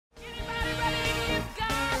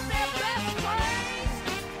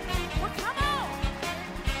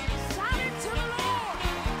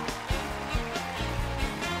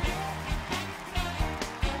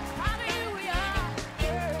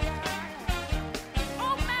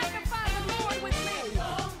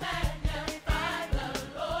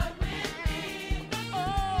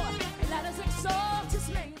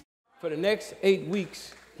For the next 8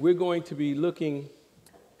 weeks, we're going to be looking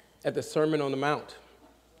at the Sermon on the Mount.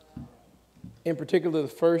 In particular, the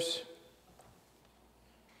first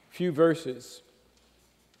few verses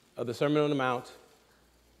of the Sermon on the Mount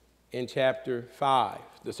in chapter 5.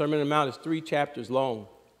 The Sermon on the Mount is 3 chapters long.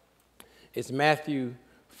 It's Matthew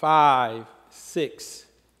 5, 6,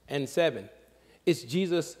 and 7. It's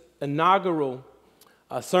Jesus' inaugural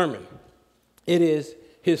sermon. It is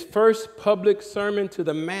his first public sermon to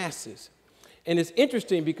the masses. And it's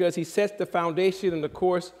interesting because he sets the foundation and the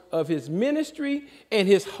course of his ministry and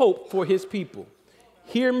his hope for his people.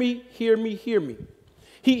 Hear me, hear me, hear me.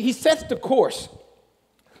 He sets the course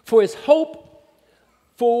for his hope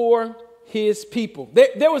for his people.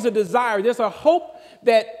 There was a desire, there's a hope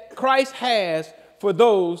that Christ has for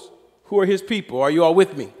those who are his people. Are you all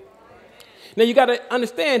with me? Now you got to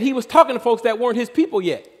understand, he was talking to folks that weren't his people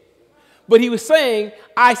yet. But he was saying,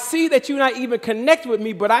 I see that you're not even connected with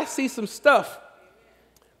me, but I see some stuff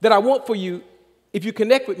that I want for you. If you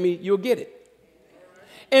connect with me, you'll get it.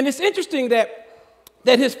 And it's interesting that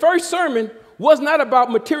his first sermon was not about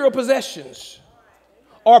material possessions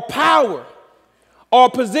or power or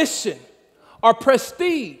position or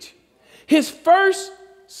prestige. His first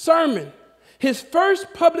sermon, his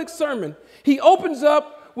first public sermon, he opens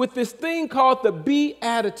up with this thing called the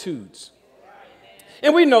Beatitudes.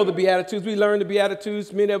 And we know the Beatitudes. We learned the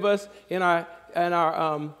Beatitudes, many of us, in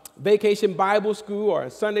our vacation Bible school or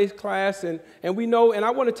Sunday class. And we know, and I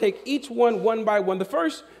want to take each one by one. The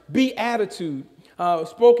first Beatitude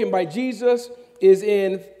spoken by Jesus is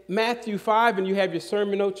in Matthew 5, and you have your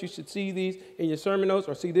sermon notes. You should see these in your sermon notes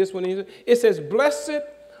or see this one. It says, "Blessed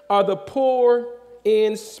are the poor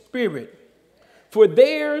in spirit, for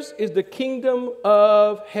theirs is the kingdom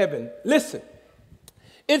of heaven." Listen,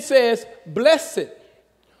 it says, "Blessed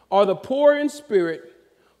are the poor in spirit,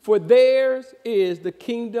 for theirs is the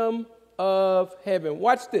kingdom of heaven."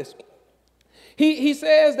 Watch this. He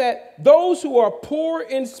says that those who are poor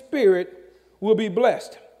in spirit will be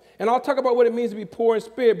blessed. And I'll talk about what it means to be poor in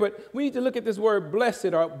spirit, but we need to look at this word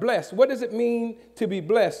blessed or blessed. What does it mean to be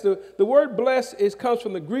blessed? The word blessed comes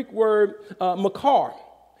from the Greek word makar,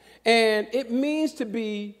 and it means to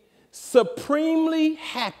be supremely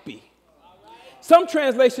happy. Some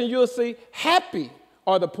translation you'll see, happy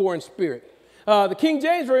are the poor in spirit. The King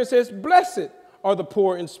James Version says, "Blessed are the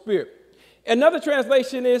poor in spirit." Another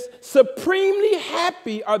translation is, "Supremely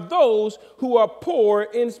happy are those who are poor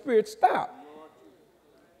in spirit." Stop.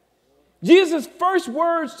 Jesus' first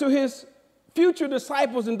words to his future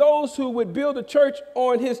disciples and those who would build a church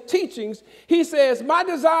on his teachings, he says, "My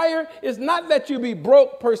desire is not that you be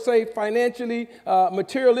broke per se, financially,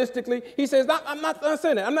 materialistically." He says, I'm not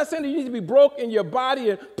saying that. I'm not saying that you need to be broke in your body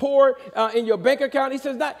and poor in your bank account.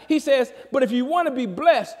 He says, but if you want to be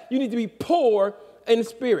blessed, you need to be poor in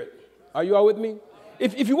spirit. Are you all with me?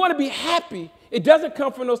 If you want to be happy, it doesn't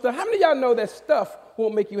come from those stuff. How many of y'all know that stuff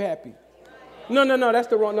won't make you happy? No, that's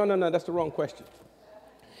the wrong question.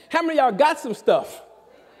 How many of y'all got some stuff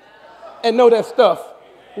and know that stuff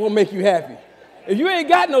won't make you happy? If you ain't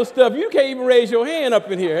got no stuff, you can't even raise your hand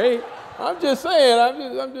up in here. Hey, I'm just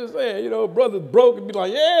saying, brothers broke and be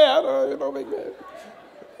like, yeah, I don't make that.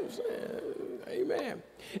 I'm saying, amen.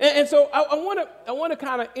 And so I want to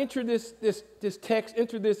kind of enter this text,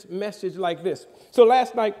 enter this message like this. So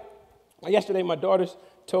yesterday, my daughters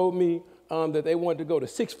told me that they wanted to go to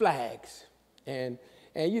Six Flags. And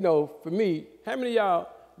for me, how many of y'all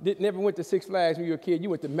never went to Six Flags when you were a kid? You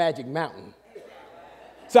went to Magic Mountain.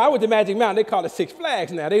 So I went to Magic Mountain. They call it Six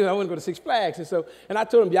Flags now. I want to go to Six Flags. And I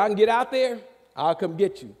told them, y'all can get out there, I'll come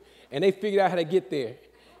get you. And they figured out how to get there.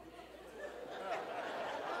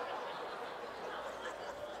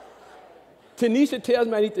 Tanisha tells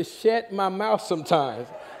me I need to shut my mouth sometimes.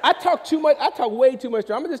 I talk too much. I talk way too much.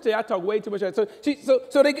 I'm going to just tell you, I talk way too much. So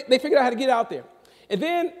they figured out how to get out there. And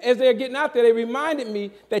then as they're getting out there, they reminded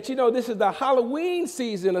me that, this is the Halloween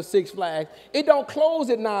season of Six Flags. It don't close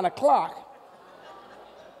at 9 o'clock.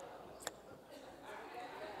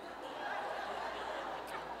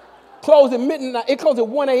 Close at midnight. It closes at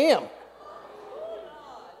 1 a.m.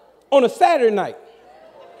 on a Saturday night.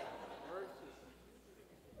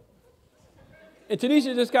 And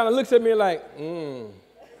Tanisha just kind of looks at me like,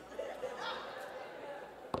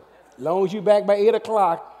 long as you back by 8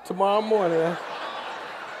 o'clock tomorrow morning,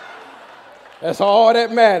 that's all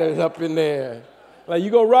that matters up in there. Like,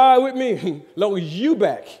 you gonna ride with me? Long as you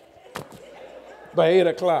back by 8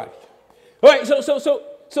 o'clock. All right,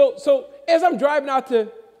 so as I'm driving out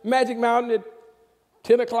to Magic Mountain at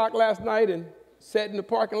 10 o'clock last night and sat in the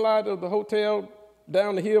parking lot of the hotel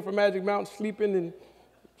down the hill from Magic Mountain, sleeping and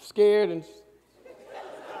scared and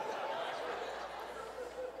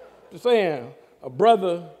Just saying, a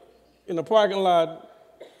brother in the parking lot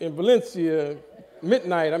in Valencia,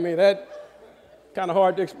 midnight. I mean, that kind of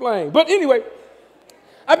hard to explain. But anyway,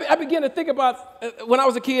 I began to think about when I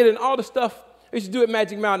was a kid and all the stuff I used to do at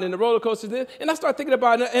Magic Mountain and the roller coasters. And I started thinking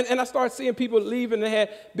about it, and I started seeing people leave, and they had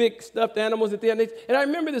big stuffed animals at the end. And I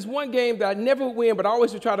remember this one game that I never would win, but I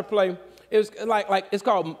always would try to play. It was like it's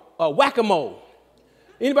called whack-a-mole.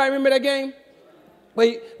 Anybody remember that game?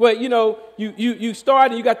 Well, you know, you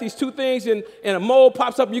start and you got these two things, and a mole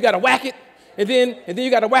pops up, and you got to whack it, and then you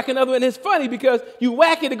got to whack another one. And it's funny because you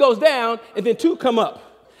whack it, it goes down, and then two come up.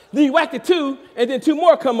 Then you whack the two, and then two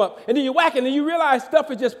more come up. And then you whack it, and you realize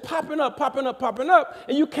stuff is just popping up,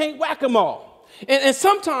 and you can't whack them all. And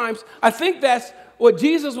sometimes I think that's what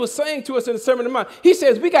Jesus was saying to us in the Sermon on the Mount. He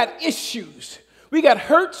says we got issues. We got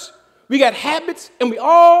hurts. We got habits. And we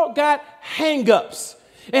all got hang-ups.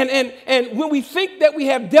 And when we think that we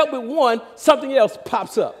have dealt with one, something else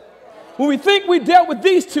pops up. When we think we dealt with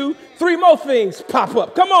these two, three more things pop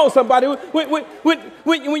up. Come on, somebody.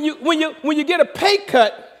 When you get a pay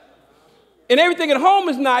cut, and everything at home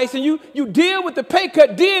is nice, and you deal with the pay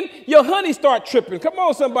cut, then your honey start tripping. Come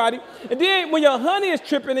on, somebody. And then when your honey is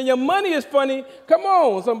tripping and your money is funny, come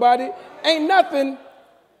on, somebody. Ain't nothing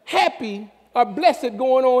happy or blessed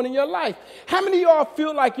going on in your life. How many of y'all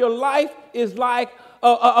feel like your life is like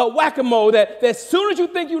a whack-a-mole, that as soon as you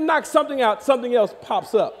think you knock something out, something else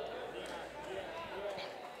pops up?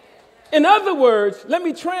 In other words, let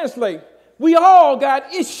me translate. We all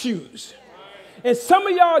got issues. And some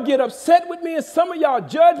of y'all get upset with me, and some of y'all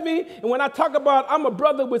judge me. And when I talk about I'm a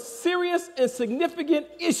brother with serious and significant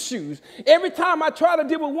issues, every time I try to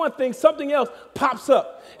deal with one thing, something else pops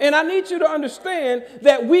up. And I need you to understand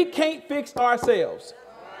that we can't fix ourselves.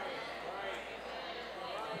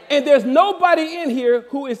 And there's nobody in here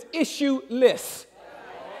who is issueless.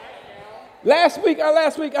 Last week,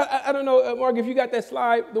 I don't know, Mark, if you got that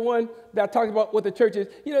slide, the one that I talked about what the church is.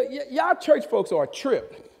 You know, y'all church folks are a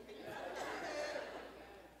trip.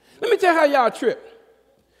 Let me tell you how y'all trip.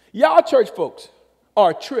 Y'all church folks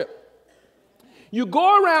are a trip. You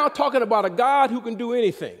go around talking about a God who can do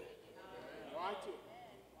anything.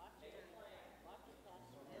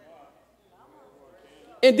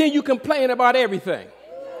 And then you complain about everything.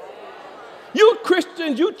 You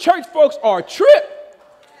Christians, you church folks are a trip.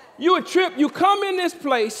 You a trip. You come in this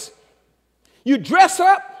place, you dress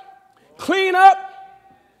up, clean up,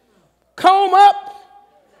 comb up,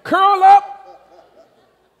 curl up,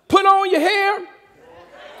 put on your hair.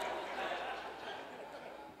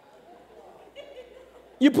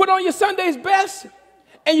 You put on your Sunday's best,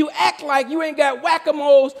 and you act like you ain't got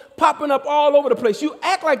whack-a-moles popping up all over the place. You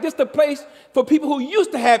act like this is the place for people who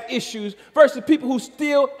used to have issues versus people who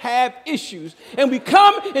still have issues. And we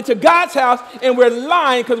come into God's house, and we're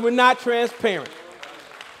lying because we're not transparent.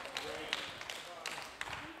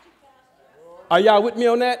 Are y'all with me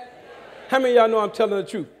on that? How many of y'all know I'm telling the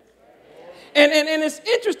truth? And it's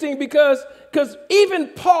interesting because even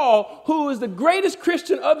Paul, who is the greatest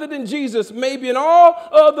Christian other than Jesus, maybe in all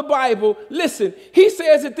of the Bible, listen, he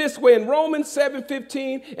says it this way in Romans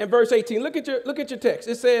 7:15 and verse 18. Look at your text.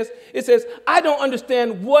 It says, I don't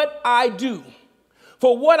understand what I do.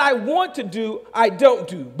 For what I want to do, I don't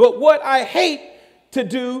do. But what I hate to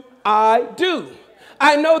do, I do.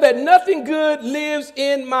 I know that nothing good lives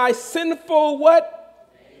in my sinful what?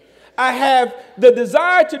 I have the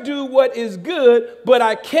desire to do what is good, but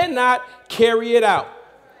I cannot carry it out.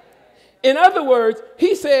 In other words,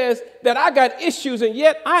 he says that I got issues, and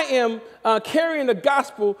yet I am carrying the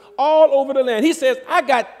gospel all over the land. He says I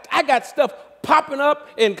got stuff popping up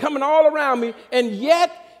and coming all around me, and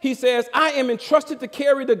yet he says I am entrusted to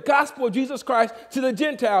carry the gospel of Jesus Christ to the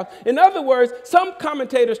Gentiles. In other words, some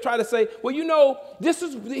commentators try to say, well, you know,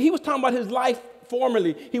 he was talking about his life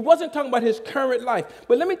formerly. He wasn't talking about his current life.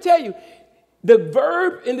 But let me tell you, the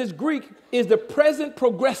verb in this Greek is the present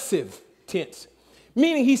progressive tense,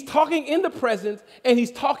 meaning he's talking in the present and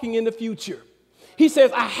he's talking in the future. He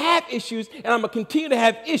says, I have issues and I'm going to continue to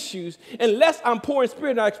have issues unless I'm poor in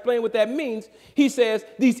spirit. And I'll explain what that means. He says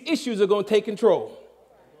these issues are going to take control.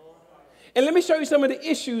 And let me show you some of the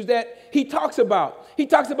issues that he talks about. He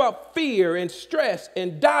talks about fear and stress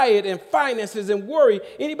and diet and finances and worry.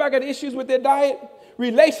 Anybody got issues with their diet?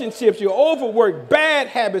 Relationships, you're overworked, bad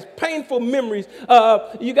habits, painful memories.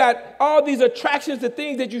 You got all these attractions to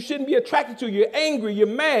things that you shouldn't be attracted to. You're angry, you're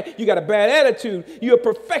mad, you got a bad attitude, you're a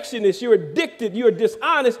perfectionist, you're addicted, you're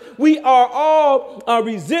dishonest. We are all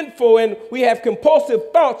resentful, and we have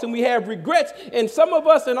compulsive thoughts, and we have regrets. And some of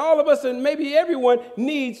us and all of us and maybe everyone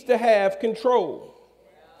needs to have control.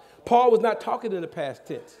 Paul was not talking in the past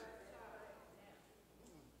tense.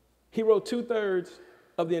 He wrote 2/3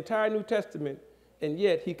 of the entire New Testament, and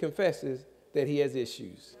yet he confesses that he has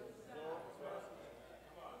issues.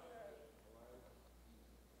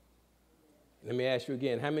 Let me ask you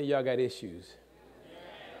again, how many of y'all got issues?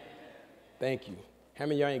 Thank you. How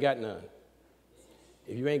many of y'all ain't got none?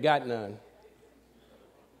 If you ain't got none,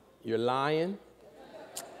 you're lying,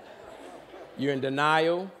 you're in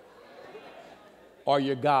denial, or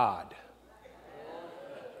you're God.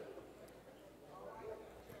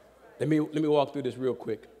 Let me walk through this real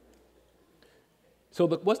quick. So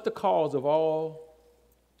what's the cause of all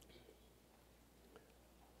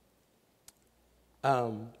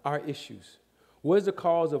our issues? What is the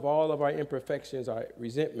cause of all of our imperfections, our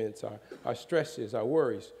resentments, our stresses, our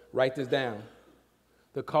worries? Write this down.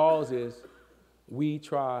 The cause is we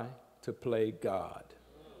try to play God.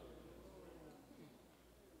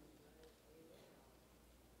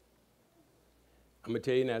 I'm going to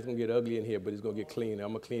tell you now, it's going to get ugly in here, but it's going to get clean. I'm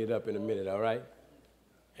going to clean it up in a minute, all right?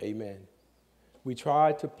 Amen. We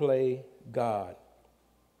try to play God.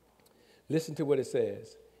 Listen to what it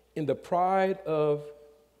says. In the pride of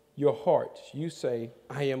your heart, you say,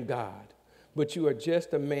 I am God, but you are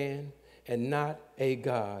just a man and not a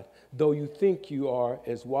God, though you think you are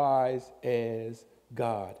as wise as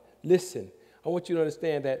God. Listen, I want you to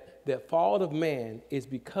understand that the fall of man is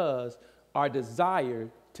because our desire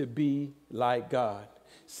to be like God.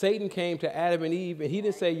 Satan came to Adam and Eve, and he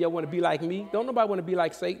didn't say, y'all want to be like me? Don't nobody want to be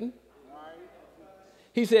like Satan.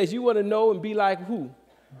 He says, you want to know and be like who?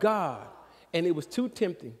 God. And it was too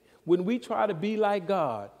tempting. When we try to be like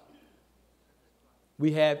God,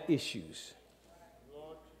 we have issues.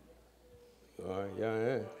 All right,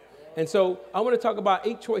 yeah. And so I want to talk about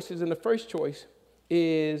 8 choices, and the first choice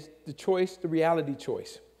is the reality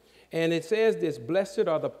choice. And it says this, blessed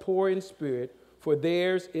are the poor in spirit, for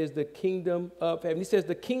theirs is the kingdom of heaven. He says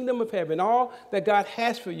the kingdom of heaven, all that God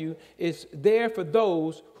has for you is there for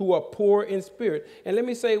those who are poor in spirit. And let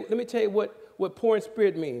me tell you what poor in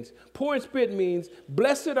spirit means. Poor in spirit means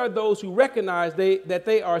blessed are those who recognize that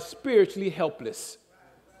they are spiritually helpless,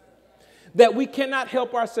 that we cannot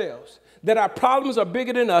help ourselves, that our problems are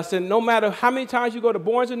bigger than us. And no matter how many times you go to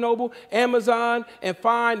Barnes & Noble, Amazon, and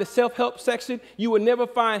find the self-help section, you will never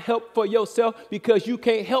find help for yourself because you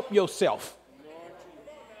can't help yourself.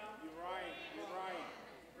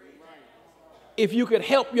 If you could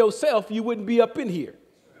help yourself, you wouldn't be up in here.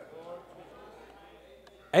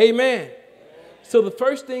 Amen. So the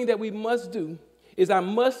first thing that we must do is I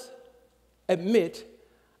must admit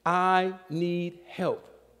I need help.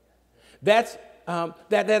 That's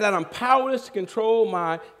that I'm powerless to control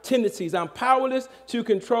my tendencies. I'm powerless to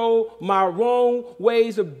control my wrong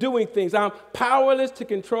ways of doing things. I'm powerless to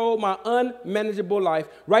control my unmanageable life.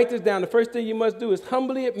 Write this down. The first thing you must do is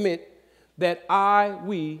humbly admit that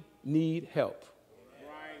we need help.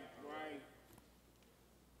 Right.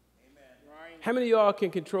 Amen. How many of y'all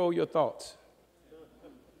can control your thoughts?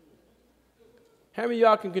 How many of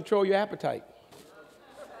y'all can control your appetite?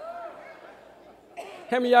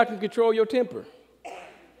 How many of y'all can control your temper?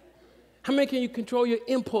 How many can you control your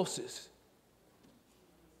impulses?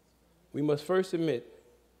 We must first admit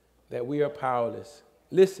that we are powerless.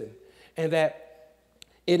 Listen, and that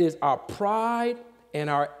it is our pride and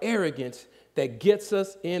our arrogance that gets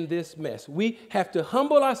us in this mess. We have to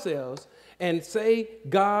humble ourselves and say,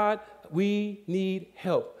 God, we need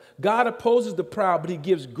help. God opposes the proud, but he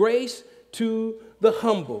gives grace to the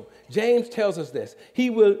humble. James tells us this.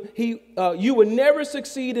 You will never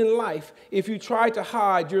succeed in life if you try to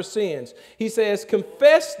hide your sins. He says,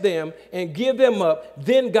 confess them and give them up.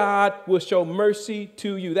 Then God will show mercy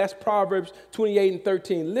to you. That's Proverbs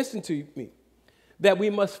 28:13. Listen to me. That we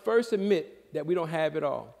must first admit that we don't have it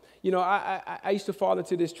all. You know, I used to fall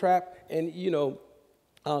into this trap, and,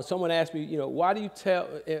 someone asked me, why do you tell,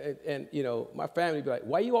 and my family would be like,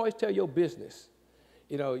 why you always tell your business?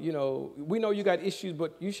 We know you got issues,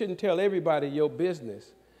 but you shouldn't tell everybody your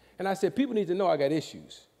business. And I said, people need to know I got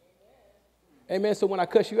issues. Amen. So when I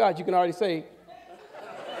cuss you out, you can already say,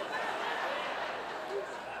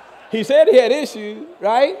 he said he had issues,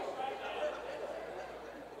 right?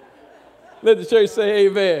 Let the church say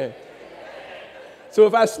amen. So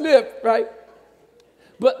if I slip, right?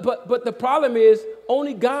 But the problem is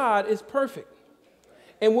only God is perfect.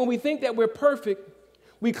 And when we think that we're perfect,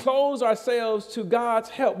 we close ourselves to God's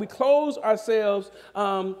help. We close ourselves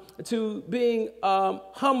to being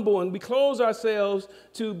humble, and we close ourselves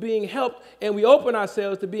to being helped, and we open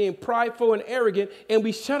ourselves to being prideful and arrogant, and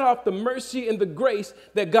we shut off the mercy and the grace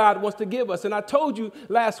that God wants to give us. And I told you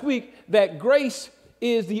last week that grace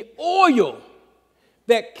is the oil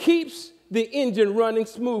that keeps the engine running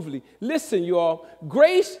smoothly. Listen, you all,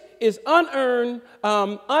 grace is unearned,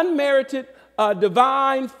 unmerited,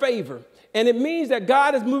 divine favor. And it means that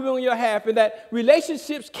God is moving on your behalf and that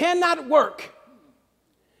relationships cannot work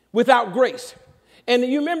without grace. And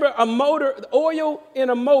you remember a motor, the oil in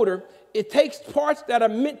a motor, it takes parts that are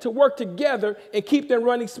meant to work together and keep them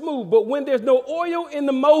running smooth. But when there's no oil in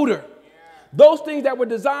the motor, those things that were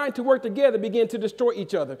designed to work together begin to destroy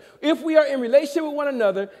each other. If we are in relationship with one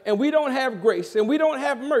another and we don't have grace and we don't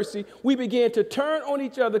have mercy, we begin to turn on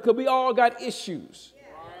each other because we all got issues.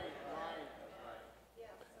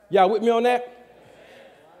 Y'all with me on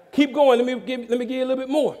that? Keep going. Let me give you a little bit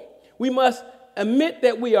more. We must admit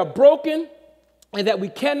that we are broken and that we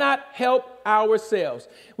cannot help ourselves.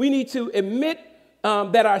 We need to admit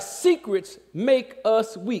that our secrets make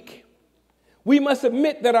us weak. We must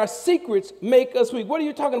admit that our secrets make us weak. What are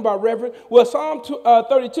you talking about, Reverend? Well, Psalm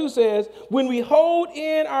 32 says, when we hold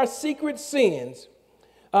in our secret sins,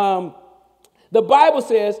 the Bible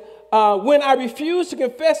says, when I refuse to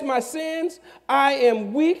confess my sins, I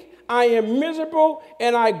am weak, I am miserable,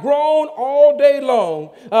 and I groan all day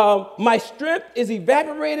long. My strength is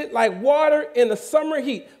evaporated like water in the summer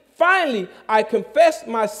heat. Finally, I confessed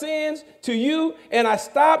my sins to you, and I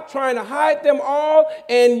stopped trying to hide them all,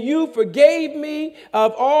 and you forgave me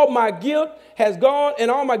of all my guilt has gone,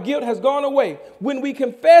 and all my guilt has gone away. When we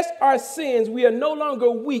confess our sins, we are no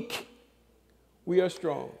longer weak. We are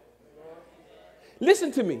strong.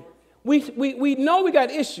 Listen to me. We know we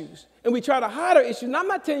got issues, and we try to hide our issues. And I'm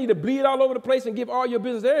not telling you to bleed all over the place and give all your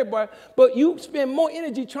business to everybody, but you spend more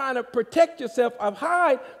energy trying to protect yourself or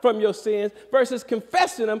hide from your sins versus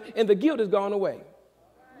confessing them, and the guilt has gone away.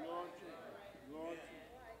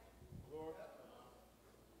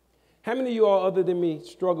 How many of you all, other than me,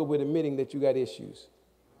 struggle with admitting that you got issues?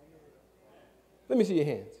 Let me see your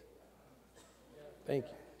hands. Thank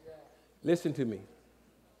you. Listen to me.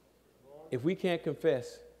 If we can't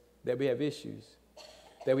confess that we have issues,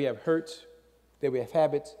 that we have hurts, that we have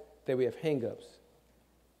habits, that we have hang-ups,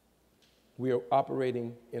 we are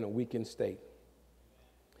operating in a weakened state.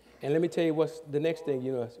 And let me tell you what's the next thing,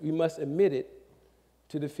 we must admit it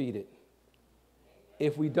to defeat it.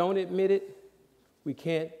 If we don't admit it, we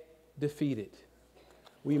can't defeat it.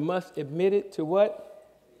 We must admit it to what?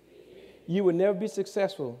 You will never be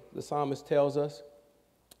successful, the psalmist tells us.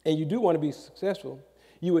 And you do want to be successful.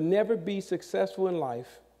 You will never be successful in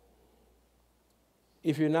life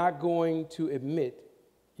if you're not going to admit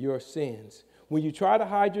your sins. When you try to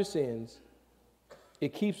hide your sins,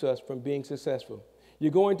 it keeps us from being successful.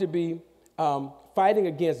 You're going to be fighting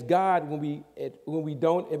against God when we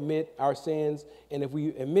don't admit our sins, and if we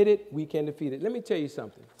admit it, we can defeat it. Let me tell you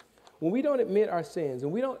something. When we don't admit our sins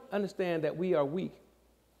and we don't understand that we are weak,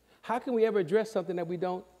 how can we ever address something that we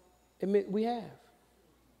don't admit we have?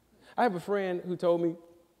 I have a friend who told me,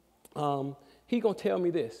 he's going to tell me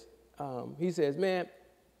this. He says, man,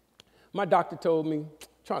 my doctor told me,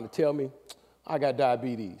 trying to tell me, I got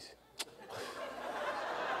diabetes.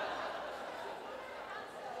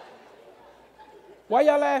 Why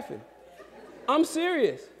y'all laughing? I'm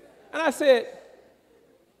serious. And I said,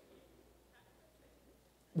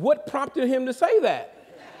 what prompted him to say that?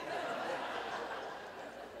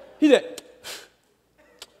 He said,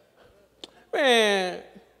 man,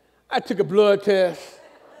 I took a blood test.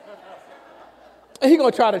 And he's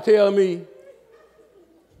going to try to tell me.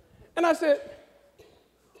 And I said,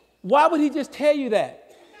 why would he just tell you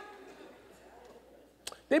that?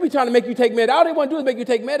 They be trying to make you take medicine. All they want to do is make you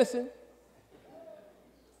take medicine.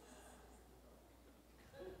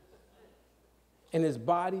 And his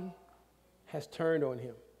body has turned on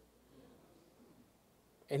him.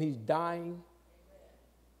 And he's dying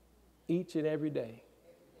each and every day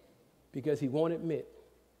because he won't admit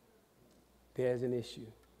there's an issue.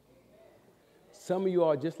 Some of you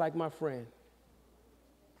are just like my friend.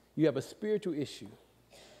 You have a spiritual issue.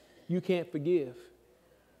 You can't forgive.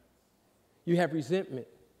 You have resentment.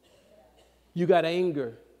 You got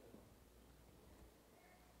anger.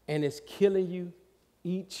 And it's killing you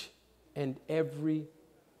each and every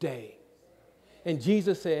day. And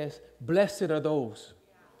Jesus says, blessed are those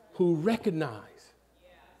who recognize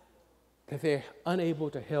that they're unable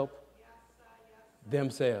to help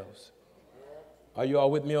themselves. Are you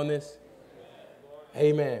all with me on this?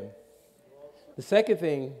 Amen. The second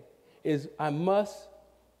thing is I must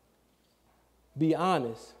be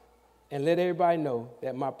honest and let everybody know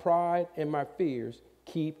that my pride and my fears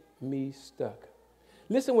keep me stuck.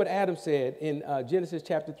 Listen what Adam said in Genesis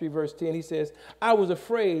chapter 3, verse 10. He says, I was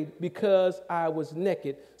afraid because I was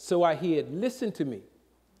naked, so I hid. Listen to me.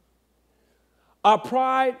 Our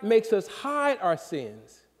pride makes us hide our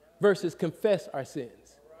sins versus confess our sins.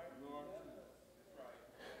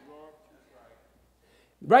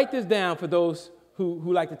 Write this down for those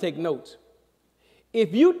who like to take notes.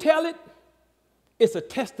 If you tell it, it's a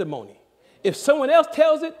testimony. If someone else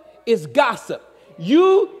tells it, it's gossip.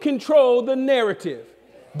 You control the narrative.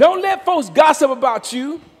 Don't let folks gossip about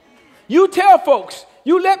you. You tell folks.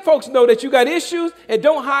 You let folks know that you got issues and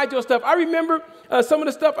don't hide your stuff. I remember some of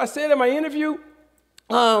the stuff I said in my interview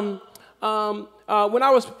when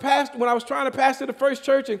I was trying to pastor the first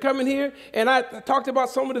church and coming here, and I talked about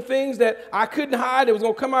some of the things that I couldn't hide. It was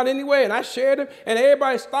going to come out anyway, and I shared them, and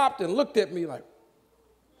everybody stopped and looked at me like.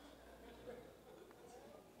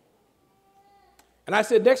 And I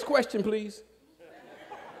said, next question, please.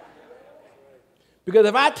 Because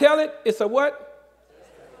if I tell it, it's a what?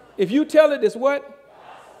 If you tell it, it's what?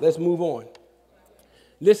 Let's move on.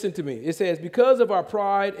 Listen to me. It says, because of our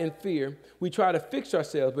pride and fear, we try to fix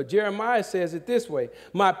ourselves. But Jeremiah says it this way.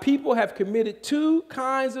 My people have committed two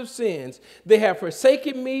kinds of sins. They have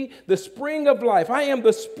forsaken me, the spring of life. I am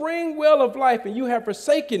the spring well of life, and you have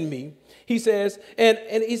forsaken me. He says, and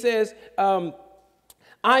he says,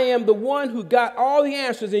 I am the one who got all the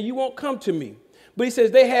answers, and you won't come to me. But he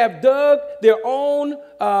says they have dug their own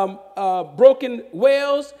broken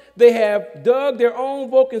wells. They have dug their own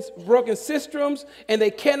broken cisterns, and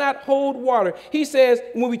they cannot hold water. He says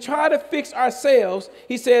when we try to fix ourselves,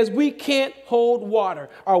 he says we can't hold water.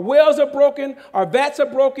 Our wells are broken, our vats are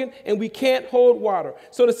broken, and we can't hold water.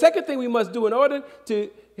 So the second thing we must do in order to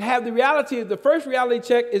have the reality, the first reality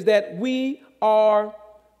check is that we are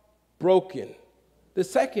broken. The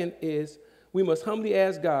second is we must humbly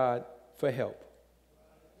ask God for help.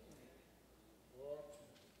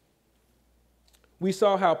 We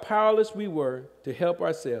saw how powerless we were to help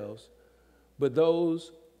ourselves, but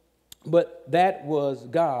that was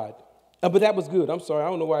God. But that was good. I'm sorry. I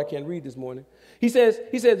don't know why I can't read this morning. He says,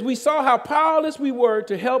 we saw how powerless we were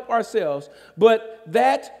to help ourselves, but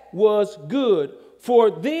that was good.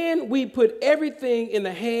 For then we put everything in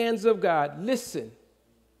the hands of God. Listen.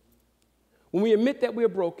 When we admit that we're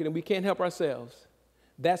broken and we can't help ourselves,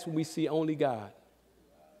 that's when we see only God.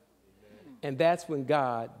 And that's when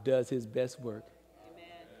God does his best work.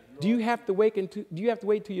 Do you have to wait until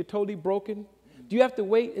you're totally broken? Do you have to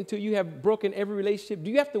wait until you have broken every relationship?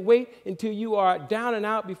 Do you have to wait until you are down and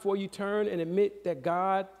out before you turn and admit that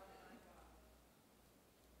God,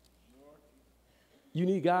 you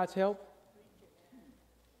need God's help?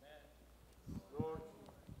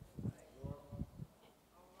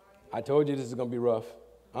 I told you this is going to be rough.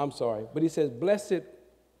 I'm sorry. But he says, blessed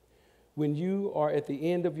when you are at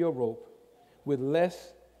the end of your rope with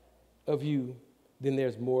less of you, then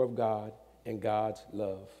there's more of God and God's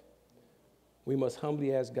love. We must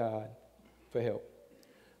humbly ask God for help.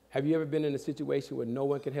 Have you ever been in a situation where no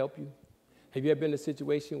one can help you? Have you ever been in a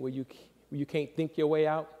situation where you can't think your way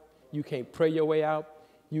out? You can't pray your way out?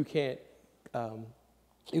 You can't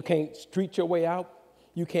street your way out?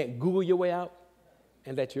 You can't Google your way out?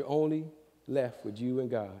 And that you're only left with you and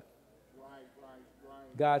God.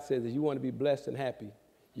 God says if you want to be blessed and happy,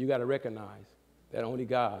 you got to recognize that only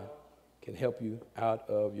God can help you out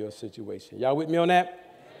of your situation. Y'all with me on that?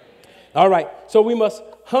 All right. So we must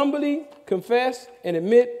humbly confess and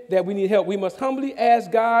admit that we need help. We must humbly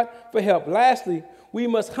ask God for help. Lastly, we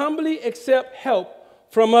must humbly accept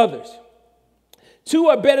help from others. Two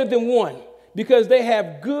are better than one because they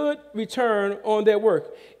have good return on their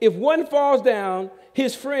work. If one falls down,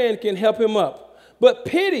 his friend can help him up. But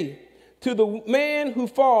pity to the man who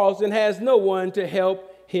falls and has no one to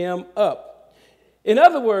help him up. In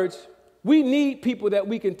other words, we need people that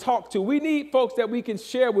we can talk to. We need folks that we can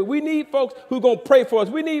share with. We need folks who are going to pray for us.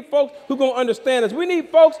 We need folks who are going to understand us. We need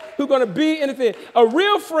folks who are going to be anything. A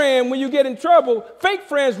real friend, when you get in trouble, fake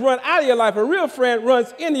friends run out of your life. A real friend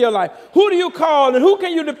runs into your life. Who do you call and who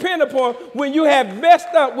can you depend upon when you have messed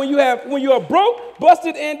up, when you are broke,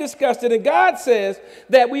 busted, and disgusted? And God says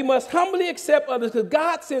that we must humbly accept others because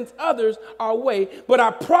God sends others our way, but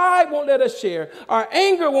our pride won't let us share. Our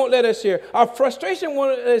anger won't let us share. Our frustration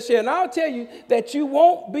won't let us share. And I'll tell you that you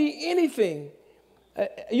won't be anything.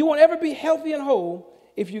 You won't ever be healthy and whole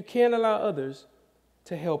if you can't allow others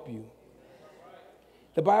to help you.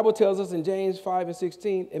 The Bible tells us in James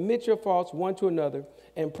 5:16, admit your faults one to another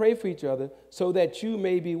and pray for each other so that you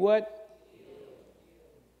may be what?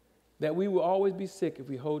 That we will always be sick if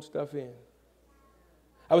we hold stuff in.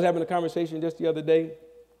 I was having a conversation just the other day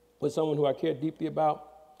with someone who I care deeply about,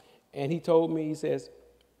 and he told me, he says,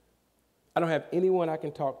 I don't have anyone I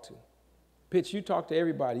can talk to. Pitch, you talk to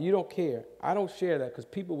everybody. You don't care. I don't share that because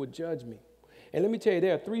people would judge me. And let me tell you,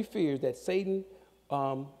 there are three fears that Satan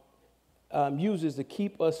uses to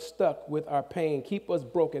keep us stuck with our pain, keep us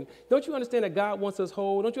broken. Don't you understand that God wants us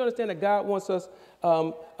whole? Don't you understand that God wants us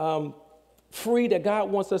free, that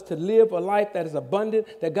God wants us to live a life that is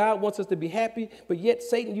abundant, that God wants us to be happy, but yet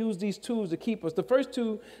Satan used these tools to keep us. The first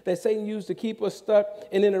tool that Satan used to keep us stuck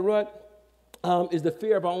and in a rut is the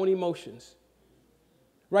fear of our own emotions.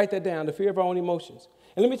 Write that down, the fear of our own emotions.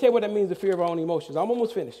 And let me tell you what that means, the fear of our own emotions. I'm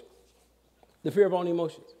almost finished. The fear of our own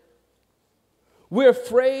emotions. We're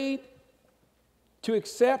afraid to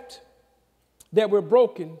accept that we're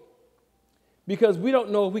broken because we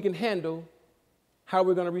don't know if we can handle how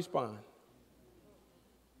we're going to respond.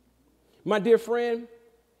 My dear friend,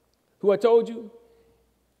 who I told you,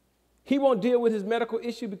 he won't deal with his medical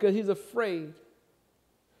issue because he's afraid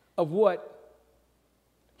of what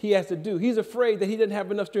he has to do. He's afraid that he doesn't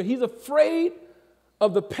have enough strength. He's afraid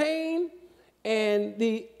of the pain and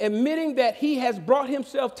the admitting that he has brought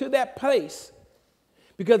himself to that place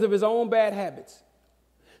because of his own bad habits.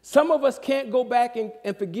 Some of us can't go back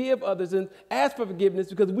and forgive others and ask for forgiveness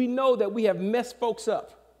because we know that we have messed folks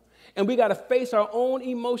up. And we got to face our own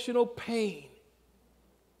emotional pain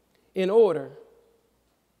in order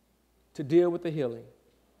to deal with the healing.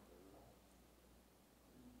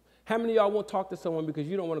 How many of y'all won't talk to someone because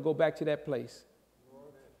you don't want to go back to that place?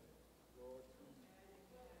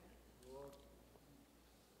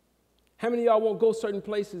 How many of y'all won't go certain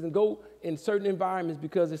places and go in certain environments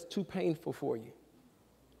because it's too painful for you?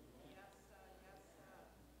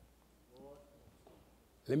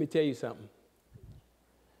 Let me tell you something.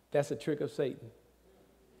 That's a trick of Satan.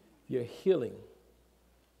 Your healing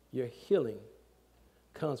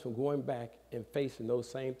comes from going back and facing those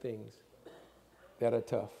same things that are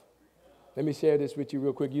tough. Let me share this with you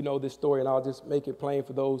real quick. You know this story, and I'll just make it plain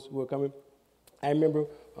for those who are coming. I remember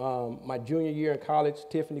my junior year in college,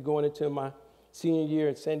 Tiffany going into my senior year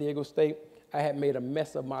at San Diego State. I had made a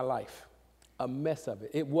mess of my life, a mess of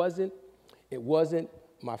it. It wasn't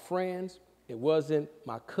my friends. It wasn't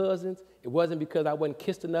my cousins. It wasn't because I wasn't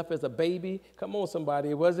kissed enough as a baby. Come on, somebody.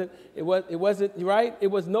 It wasn't, right? It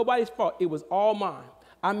was nobody's fault. It was all mine.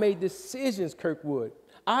 I made decisions, Kirkwood.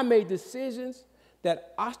 I made decisions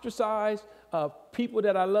that ostracized people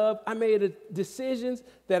that I loved. I made decisions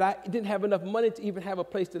that I didn't have enough money to even have a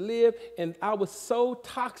place to live. And I was so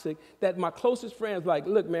toxic that my closest friends were like,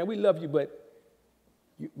 look, man, we love you, but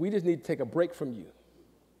we just need to take a break from you.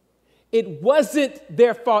 It wasn't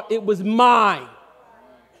their fault. It was mine.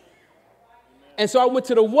 And so I went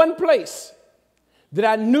to the one place that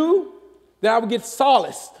I knew that I would get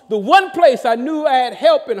solace. The one place I knew I had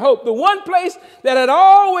help and hope. The one place that I'd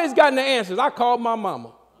always gotten the answers. I called my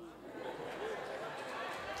mama.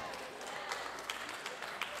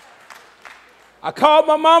 I called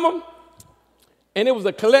my mama, and it was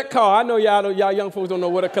a collect call. I know y'all young folks don't know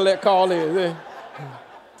what a collect call is.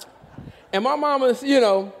 And my mama,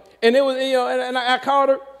 and it was, and I called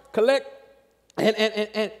her, collect,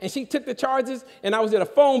 and she took the charges, and I was at a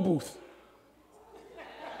phone booth.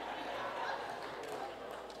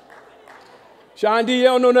 Sean D, you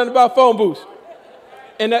don't know nothing about phone booths.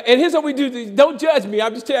 And here's what we do. Don't judge me.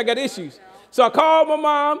 I'm just telling you I got issues. So I called my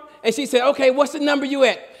mom, and she said, okay, what's the number you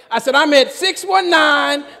at? I said, I'm at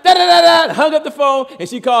 619, da-da-da-da, hung up the phone, and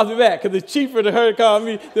she calls me back because it's cheaper to her to call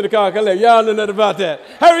me than to call collect. Y'all know nothing about that.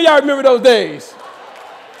 How many of y'all remember those days?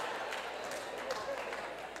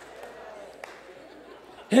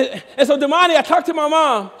 And so, Damani, I talked to my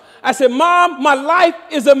mom. I said, Mom, my life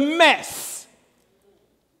is a mess.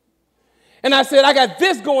 And I said, I got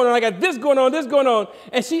this going on, I got this going on, this going on.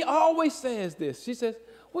 And she always says this. She says,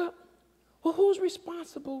 well, who's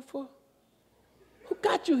responsible for, who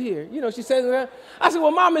got you here? She says, I said,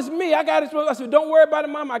 well, Mom, it's me. I got it. I said, don't worry about it,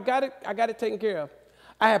 Mom. I got it taken care of.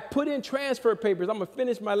 I have put in transfer papers. I'm going to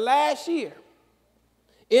finish my last year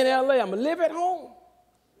in LA. I'm going to live at home.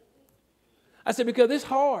 I said, because it's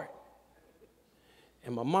hard.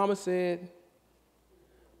 And my mama said,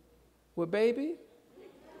 well, baby,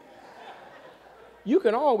 you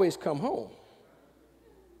can always come home.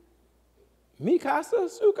 Mi casa,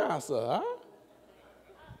 su casa, huh?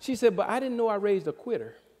 She said, but I didn't know I raised a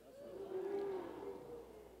quitter.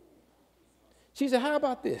 She said, how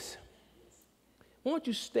about this? Why don't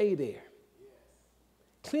you stay there?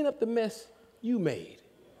 Clean up the mess you made.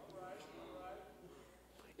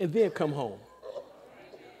 And then come home.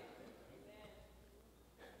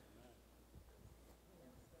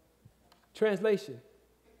 Translation,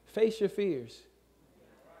 face your fears.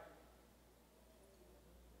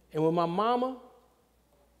 And when my mama,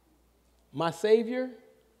 my Savior,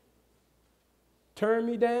 turned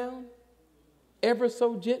me down ever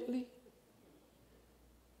so gently,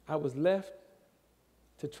 I was left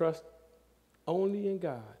to trust only in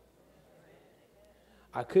God.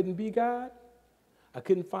 I couldn't be God. I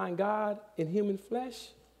couldn't find God in human flesh,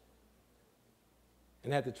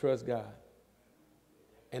 and had to trust God.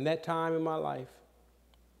 And that time in my life,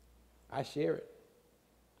 I share it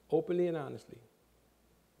openly and honestly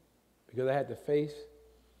because I had to face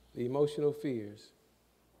the emotional fears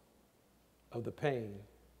of the pain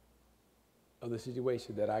of the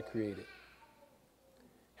situation that I created.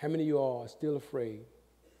 How many of you all are still afraid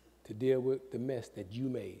to deal with the mess that you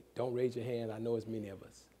made? Don't raise your hand. I know it's many of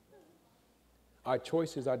us. Our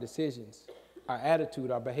choices, our decisions, our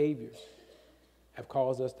attitude, our behaviors have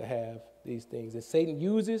caused us to have these things. And Satan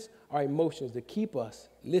uses our emotions to keep us,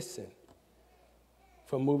 listen,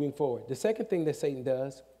 from moving forward. The second thing that Satan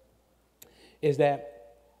does is that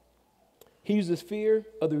he uses fear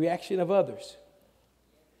of the reaction of others.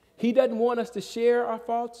 He doesn't want us to share our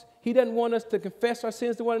faults. He doesn't want us to confess our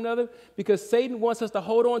sins to one another because Satan wants us to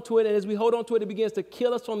hold on to it. And as we hold on to it, it begins to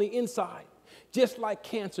kill us on the inside. Just like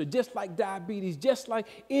cancer, just like diabetes, just like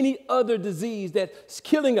any other disease that's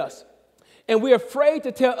killing us. And we're afraid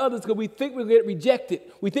to tell others because we think we're going to get rejected.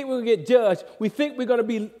 We think we're going to get judged. We think we're going to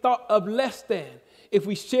be thought of less than if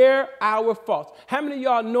we share our faults. How many of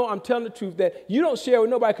y'all know I'm telling the truth that you don't share with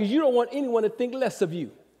nobody because you don't want anyone to think less of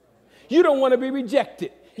you? You don't want to be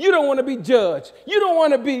rejected. You don't want to be judged. You don't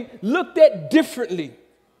want to be looked at differently.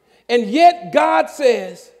 And yet God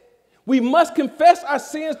says we must confess our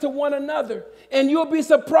sins to one another. And you'll be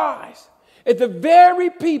surprised at the very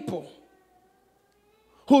people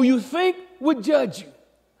who you think would judge you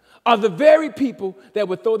are the very people that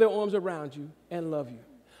would throw their arms around you and love you.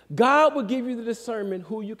 God will give you the discernment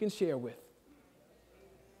who you can share with.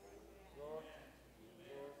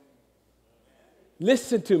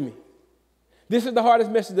 Listen to me. This is the hardest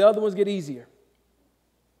message. The other ones get easier.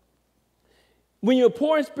 When you're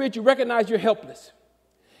poor in spirit, you recognize you're helpless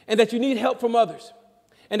and that you need help from others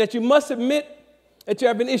and that you must admit that you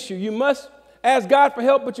have an issue. You must ask God for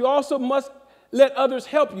help, but you also must let others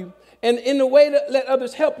help you. And in the way to let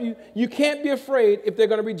others help you, you can't be afraid if they're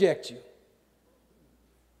going to reject you.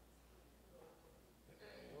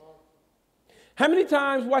 How many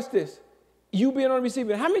times, watch this, you being on the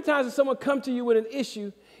receiving end, how many times does someone come to you with an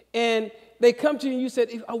issue and they come to you and you said,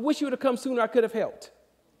 I wish you would have come sooner, I could have helped?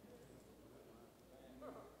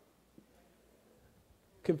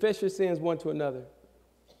 Confess your sins one to another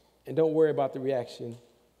and don't worry about the reaction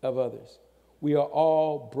of others. We are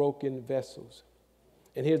all broken vessels.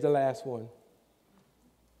 And here's the last one.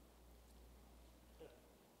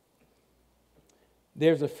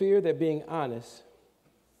 There's a fear that being honest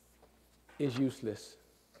is useless.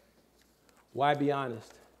 Why be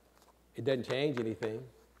honest? It doesn't change anything.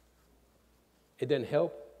 It doesn't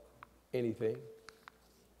help anything.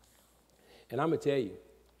 And I'm going to tell you,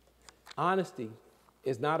 honesty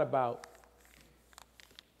is not about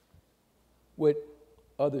what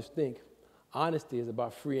others think. Honesty is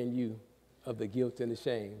about freeing you of the guilt and the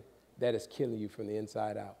shame that is killing you from the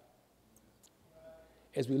inside out.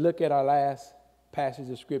 As we look at our last passage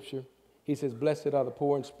of Scripture, he says, blessed are the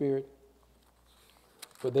poor in spirit,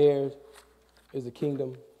 for theirs is the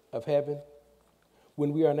kingdom of heaven.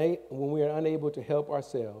 When we are unable to help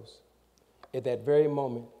ourselves, at that very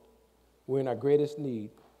moment, we're in our greatest need,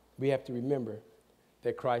 we have to remember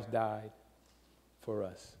that Christ died for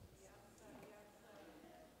us.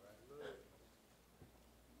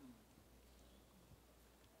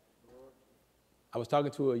 I was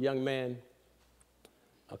talking to a young man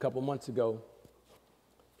a couple months ago.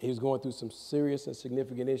 He was going through some serious and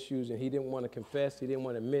significant issues, and he didn't want to confess. He didn't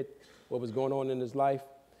want to admit what was going on in his life.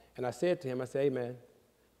 And I said to him, I said, hey, man,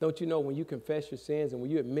 don't you know when you confess your sins and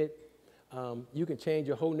when you admit, you can change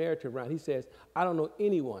your whole narrative around? He says, I don't know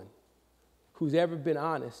anyone who's ever been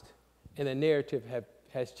honest and the narrative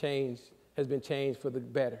has been changed for the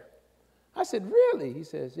better. I said, really? He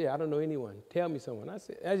says, yeah, I don't know anyone. Tell me someone.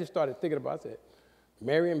 I just started thinking about it. I said,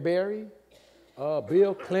 Marion Barry,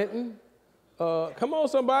 Bill Clinton, come on,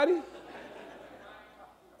 somebody.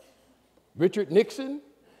 Richard Nixon.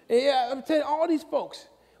 And yeah, I'm telling you, all these folks,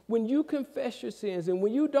 when you confess your sins and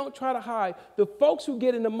when you don't try to hide, the folks who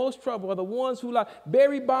get in the most trouble are the ones who, like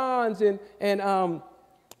Barry Bonds and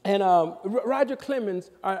Roger Clemens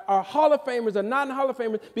are Hall of Famers, are not Hall of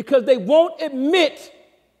Famers because they won't admit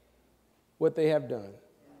what they have done.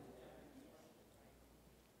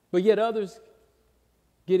 But yet others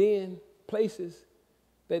get in places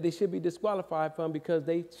that they should be disqualified from because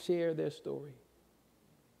they share their story.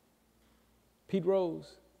 Pete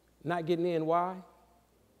Rose not getting in. Why?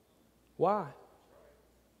 Why?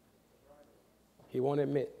 He won't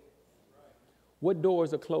admit. What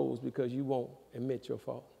doors are closed because you won't admit your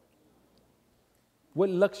fault? What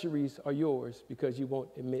luxuries are yours because you won't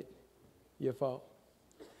admit your fault?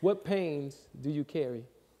 What pains do you carry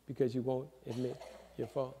because you won't admit your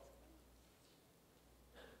fault?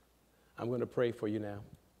 I'm going to pray for you now.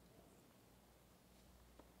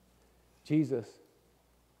 Jesus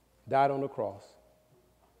died on the cross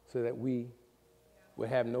so that we would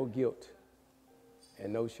have no guilt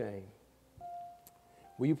and no shame.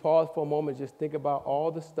 Will you pause for a moment and just think about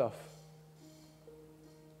all the stuff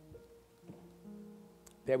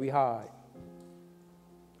that we hide?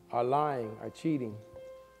 Our lying, our cheating,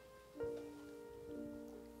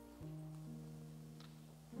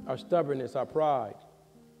 our stubbornness, our pride,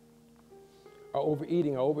 our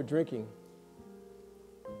overeating, our overdrinking,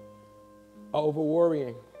 our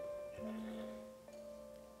overworrying.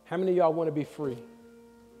 How many of y'all want to be free?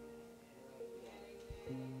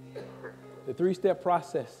 The 3-step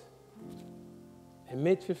process.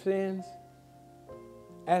 Admit your sins,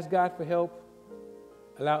 ask God for help,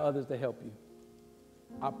 allow others to help you.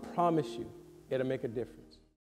 I promise you, it'll make a difference.